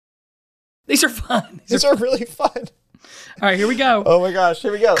These are fun. These are really fun. All right, here we go. Oh my gosh,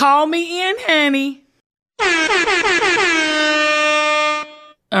 here we go. Call me in, honey.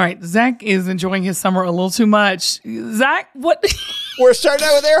 All right, Zach is enjoying his summer a little too much. Zach, what? We're starting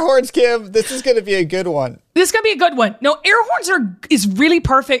out with air horns, Kim. This is going to be a good one. This is going to be a good one. No, air horns is really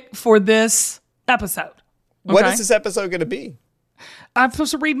perfect for this episode. Okay? What is this episode going to be? I'm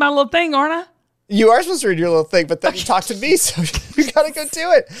supposed to read my little thing, aren't I? You are supposed to read your little thing, but then you talk to me, so we got to go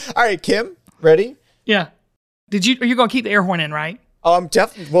do it. All right, Kim, ready? Yeah. Are you going to keep the air horn in, right? Oh, I'm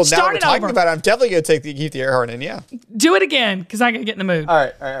definitely. Well, now we're talking over. about it. I'm definitely going to keep the air horn in. Yeah. Do it again, because I got to get in the mood. All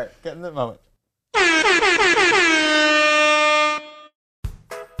right. Get in the moment.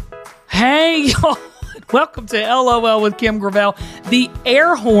 Hey, y'all. Welcome to LOL with Kim Gravel, the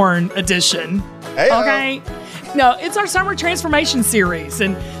air horn edition. Hey. Okay. No, it's our summer transformation series.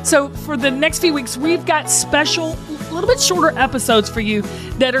 And so for the next few weeks, we've got special, a little bit shorter episodes for you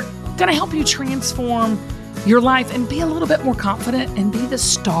that are going to help you transform your life and be a little bit more confident and be the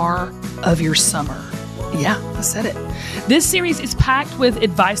star of your summer. Yeah, I said it. This series is packed with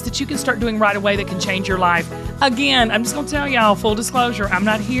advice that you can start doing right away that can change your life. Again, I'm just going to tell y'all, full disclosure, I'm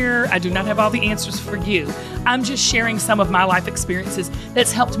not here. I do not have all the answers for you. I'm just sharing some of my life experiences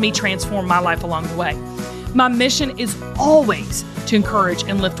that's helped me transform my life along the way. My mission is always to encourage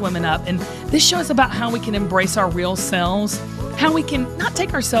and lift women up. And this show is about how we can embrace our real selves, how we can not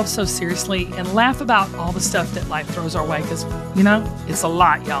take ourselves so seriously and laugh about all the stuff that life throws our way. Because, it's a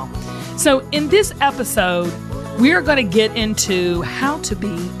lot, y'all. So in this episode, we are going to get into how to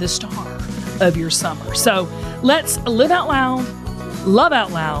be the star of your summer. So let's live out loud, love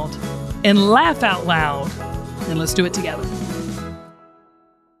out loud, and laugh out loud. And let's do it together.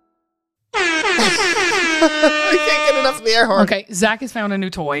 I can't get enough of the air horn. Okay, Zach has found a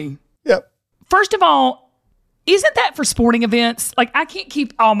new toy. Yep. First of all, isn't that for sporting events? Like, I can't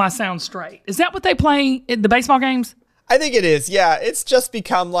keep all my sounds straight. Is that what they play in the baseball games? I think it is. Yeah, it's just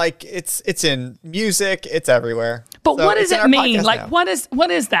become like it's in music. It's everywhere. But so what does it mean? Like, what is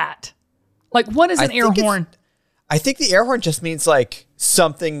that? Like, what is an air horn? I think the air horn just means like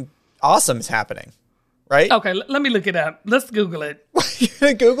something awesome is happening, right? Okay, let me look it up. Let's Google it. You're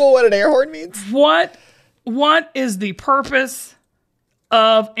gonna Google what an air horn means? What is the purpose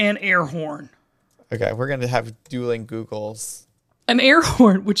of an air horn? Okay, we're going to have dueling Googles. An air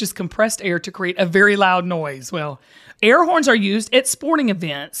horn, which is compressed air to create a very loud noise. Well, air horns are used at sporting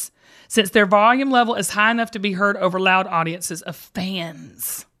events since their volume level is high enough to be heard over loud audiences of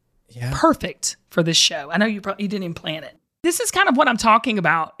fans. Yeah. Perfect for this show. I know you didn't even plan it. This is kind of what I'm talking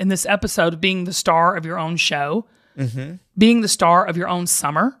about in this episode of being the star of your own show, being the star of your own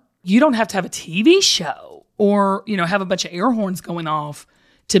summer. You don't have to have a TV show or, have a bunch of air horns going off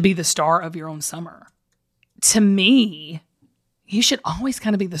to be the star of your own summer. To me, you should always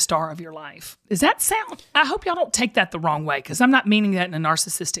kind of be the star of your life. Does that sound? I hope y'all don't take that the wrong way, because I'm not meaning that in a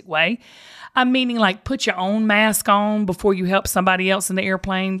narcissistic way. I'm meaning like put your own mask on before you help somebody else in the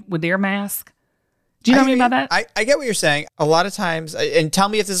airplane with their mask. Do you know what I mean by that? I get what you're saying. A lot of times, and tell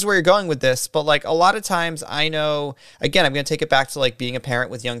me if this is where you're going with this, but like a lot of times I know, again, I'm going to take it back to like being a parent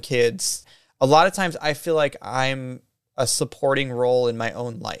with young kids. A lot of times I feel like I'm a supporting role in my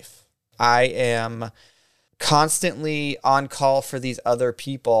own life. I am constantly on call for these other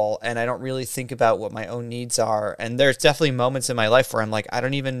people, and I don't really think about what my own needs are. And there's definitely moments in my life where I'm like, I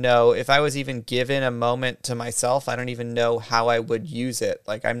don't even know if I was even given a moment to myself. I don't even know how I would use it.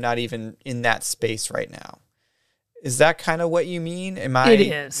 Like, I'm not even in that space right now. Is that kind of what you mean? Am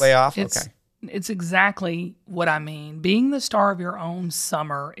I way off? Okay. It's exactly what I mean. Being the star of your own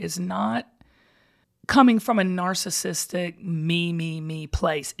summer is not coming from a narcissistic me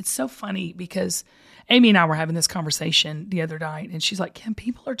place. It's so funny because Amy and I were having this conversation the other night, and she's like, Kim,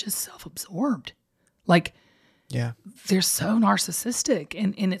 people are just self-absorbed. Like, yeah, they're so narcissistic.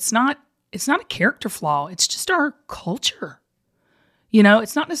 And it's not a character flaw. It's just our culture.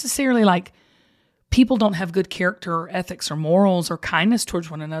 It's not necessarily like people don't have good character or ethics or morals or kindness towards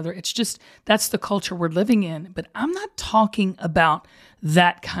one another. It's just, that's the culture we're living in. But I'm not talking about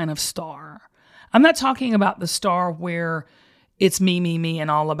that kind of star. I'm not talking about the star where it's me, and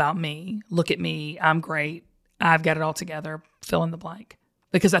all about me. Look at me. I'm great. I've got it all together. Fill in the blank.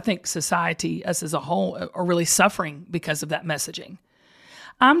 Because I think society, us as a whole, are really suffering because of that messaging.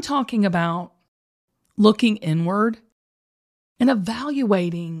 I'm talking about looking inward and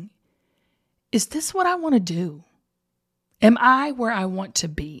evaluating, is this what I want to do? Am I where I want to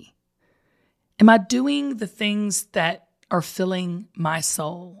be? Am I doing the things that are filling my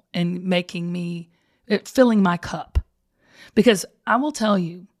soul and filling my cup? Because I will tell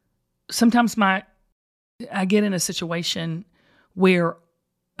you, sometimes I get in a situation where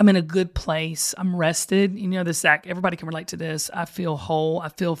I'm in a good place. I'm rested. You know, everybody can relate to this. I feel whole. I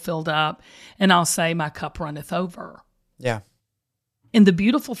feel filled up. And I'll say my cup runneth over. Yeah. And the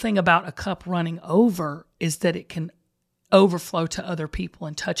beautiful thing about a cup running over is that it can overflow to other people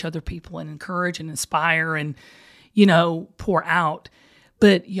and touch other people and encourage and inspire and, pour out.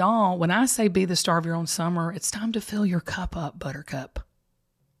 But y'all, when I say be the star of your own summer, it's time to fill your cup up, Buttercup,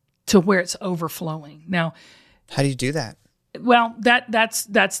 to where it's overflowing. Now, how do you do that? Well, that's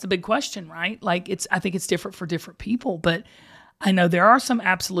the big question, right? Like I think it's different for different people, but I know there are some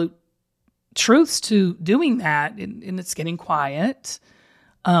absolute truths to doing that, and it's getting quiet.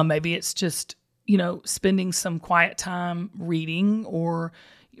 Maybe it's just, spending some quiet time reading or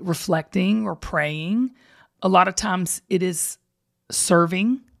reflecting or praying. A lot of times it is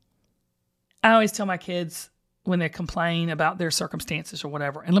serving. I always tell my kids when they complain about their circumstances or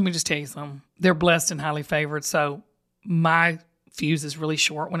whatever, and let me just tell you something, they're blessed and highly favored, so my fuse is really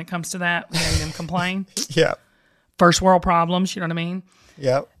short when it comes to that, hearing them complain. Yeah. First world problems, you know what I mean?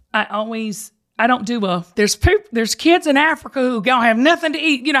 Yep. I don't do there's kids in Africa who don't have nothing to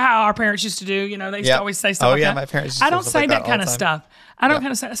eat. You know how our parents used to do, they used to always say stuff like that. My parents used to I don't say that kind of stuff. I don't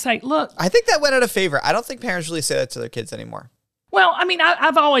kind of say, look. I think that went out of favor. I don't think parents really say that to their kids anymore. Well, I mean,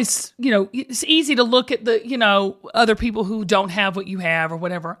 I've always, it's easy to look at the, other people who don't have what you have or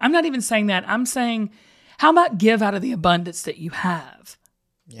whatever. I'm not even saying that. I'm saying, how about give out of the abundance that you have?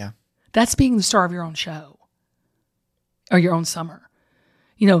 Yeah. That's being the star of your own show or your own summer.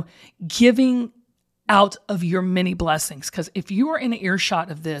 Giving out of your many blessings. Because if you are in an earshot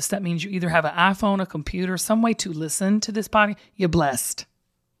of this, that means you either have an iPhone, a computer, some way to listen to this podcast. You're blessed.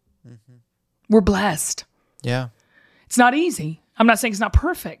 Mm-hmm. We're blessed. Yeah. It's not easy. I'm not saying it's not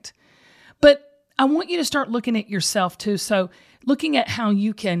perfect. But I want you to start looking at yourself too. So looking at how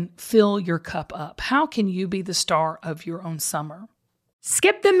you can fill your cup up. How can you be the star of your own summer?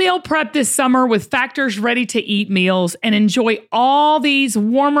 Skip the meal prep this summer with Factor's ready-to-eat meals and enjoy all these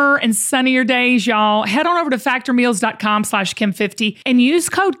warmer and sunnier days, y'all. Head on over to factormeals.com/Kim50 and use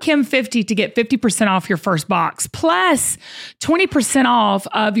code Kim50 to get 50% off your first box, plus 20% off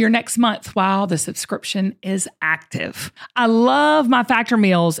of your next month while the subscription is active. I love my Factor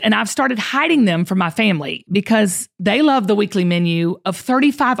meals, and I've started hiding them from my family because they love the weekly menu of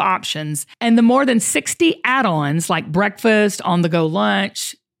 35 options and the more than 60 add-ons like breakfast, on-the-go lunch,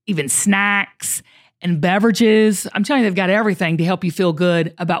 even snacks and beverages. I'm telling you, they've got everything to help you feel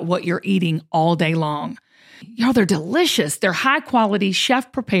good about what you're eating all day long. Y'all, they're delicious. They're high quality,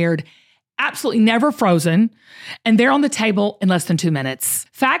 chef prepared, absolutely never frozen, and they're on the table in less than 2 minutes.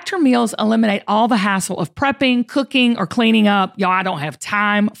 Factor meals eliminate all the hassle of prepping, cooking, or cleaning up. Y'all, I don't have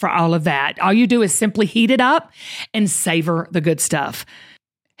time for all of that. All you do is simply heat it up and savor the good stuff.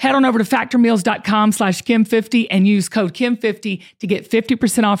 Head on over to factormeals.com/Kim50 and use code Kim50 to get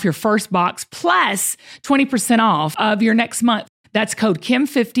 50% off your first box plus 20% off of your next month. That's code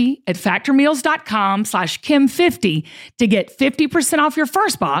Kim50 at factormeals.com/Kim50 to get 50% off your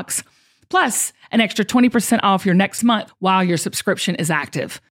first box plus an extra 20% off your next month while your subscription is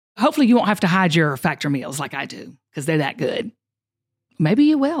active. Hopefully you won't have to hide your Factor meals like I do because they're that good. Maybe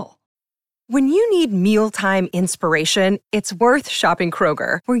you will. When you need mealtime inspiration, it's worth shopping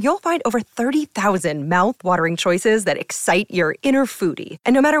Kroger, where you'll find over 30,000 mouth-watering choices that excite your inner foodie.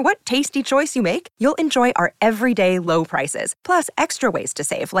 And no matter what tasty choice you make, you'll enjoy our everyday low prices, plus extra ways to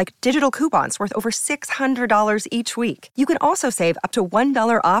save, like digital coupons worth over $600 each week. You can also save up to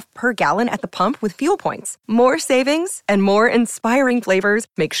 $1 off per gallon at the pump with fuel points. More savings and more inspiring flavors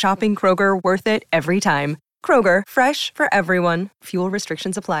make shopping Kroger worth it every time. Kroger, fresh for everyone. Fuel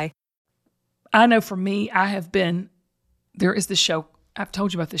restrictions apply. I know for me, there is the show, I've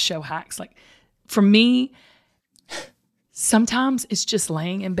told you about the show Hacks. Like for me, sometimes it's just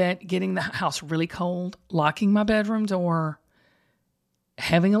laying in bed, getting the house really cold, locking my bedroom door,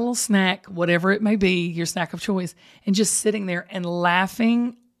 having a little snack, whatever it may be, your snack of choice, and just sitting there and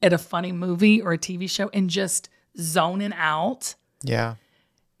laughing at a funny movie or a TV show and just zoning out. Yeah.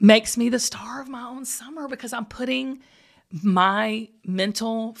 Makes me the star of my own summer because I'm putting my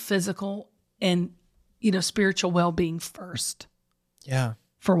mental, physical, and, spiritual well-being first. Yeah.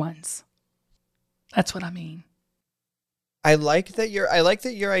 For once. That's what I mean. I like that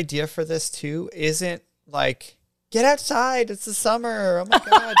your idea for this too isn't like, get outside, it's the summer. Oh my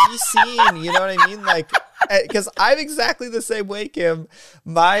God, be seen. You know what I mean? Like, because I'm exactly the same way, Kim.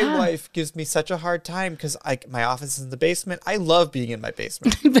 My wife gives me such a hard time because my office is in the basement. I love being in my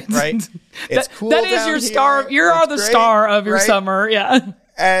basement, right? It's cool. That is your star. You are the star of your summer. Yeah.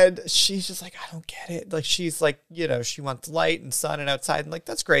 And she's just like, I don't get it. Like, she's like, she wants light and sun and outside. And like,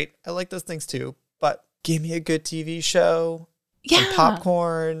 that's great. I like those things too. But give me a good TV show. some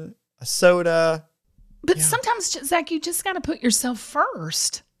popcorn, a soda. But sometimes, Zach, you just got to put yourself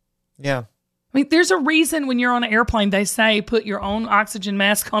first. Yeah. I mean, there's a reason when you're on an airplane, they say put your own oxygen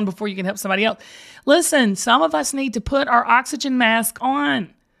mask on before you can help somebody else. Listen, some of us need to put our oxygen mask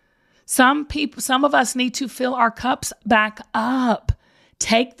on. Some of us need to fill our cups back up.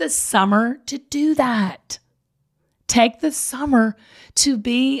 Take the summer to do that. Take the summer to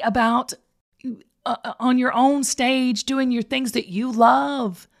be about on your own stage, doing your things that you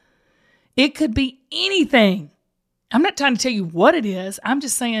love. It could be anything. I'm not trying to tell you what it is. I'm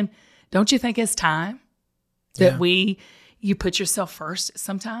just saying, don't you think it's time that you put yourself first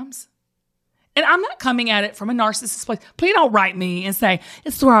sometimes? And I'm not coming at it from a narcissist place. Please don't write me and say,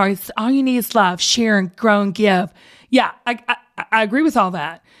 it's all you need is love, share and grow and give. Yeah, I agree with all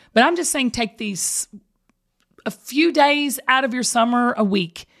that. But I'm just saying take these a few days out of your summer a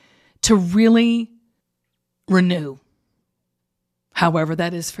week to really renew, however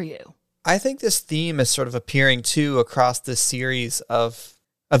that is for you. I think this theme is sort of appearing too across this series of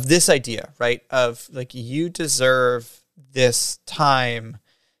this idea, right? Of like, you deserve this time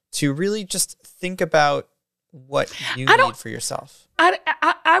to really just think about what you need for yourself.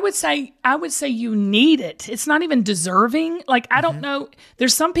 I would say you need it. It's not even deserving. Like, I don't know.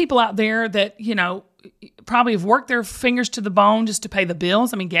 There's some people out there that, probably have worked their fingers to the bone just to pay the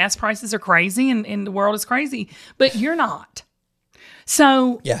bills. I mean, gas prices are crazy and the world is crazy, but you're not.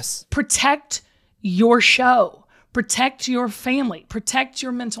 So yes, protect your show. Protect your family, protect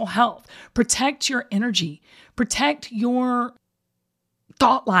your mental health, protect your energy, protect your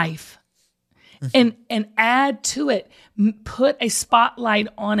thought life, and add to it, put a spotlight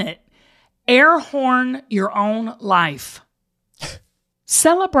on it. Air horn your own life.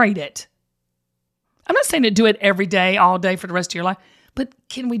 Celebrate it. I'm not saying to do it every day, all day for the rest of your life, but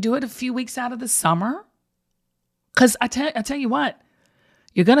can we do it a few weeks out of the summer? Because I tell you what,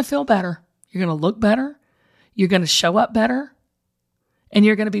 you're going to feel better. You're going to look better. You're going to show up better, and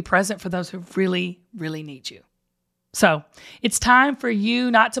you're going to be present for those who really, really need you. So it's time for you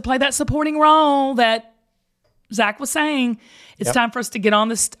not to play that supporting role that Zach was saying. It's time for us to get on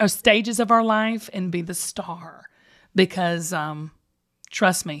the stages of our life and be the star, because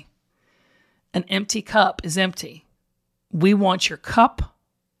trust me, an empty cup is empty. We want your cup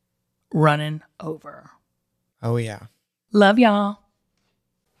running over. Oh, yeah. Love y'all.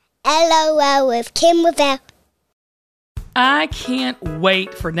 LOL with Kim Gravel. I can't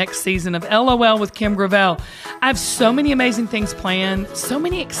wait for next season of LOL with Kim Gravel. I have so many amazing things planned, so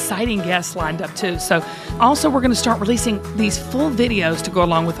many exciting guests lined up too. So also we're going to start releasing these full videos to go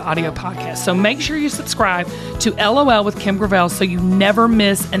along with the audio podcast. So make sure you subscribe to LOL with Kim Gravel so you never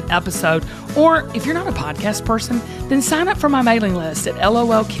miss an episode. Or if you're not a podcast person, then sign up for my mailing list at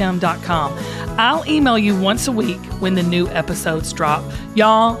lolkim.com. I'll email you once a week when the new episodes drop.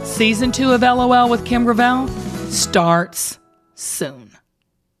 Y'all, season 2 of LOL with Kim Gravel starts soon.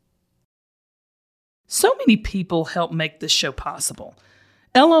 So many people help make this show possible.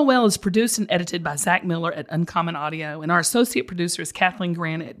 LOL is produced and edited by Zach Miller at Uncommon Audio, and our associate producer is Kathleen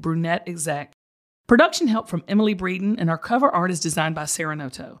Grant at Brunette Exec. Production help from Emily Breeden, and our cover art is designed by Sarah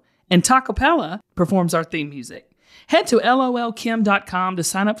Noto. And Tacopella performs our theme music. Head to lolkim.com to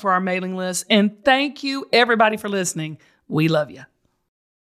sign up for our mailing list, and thank you everybody for listening. We love you.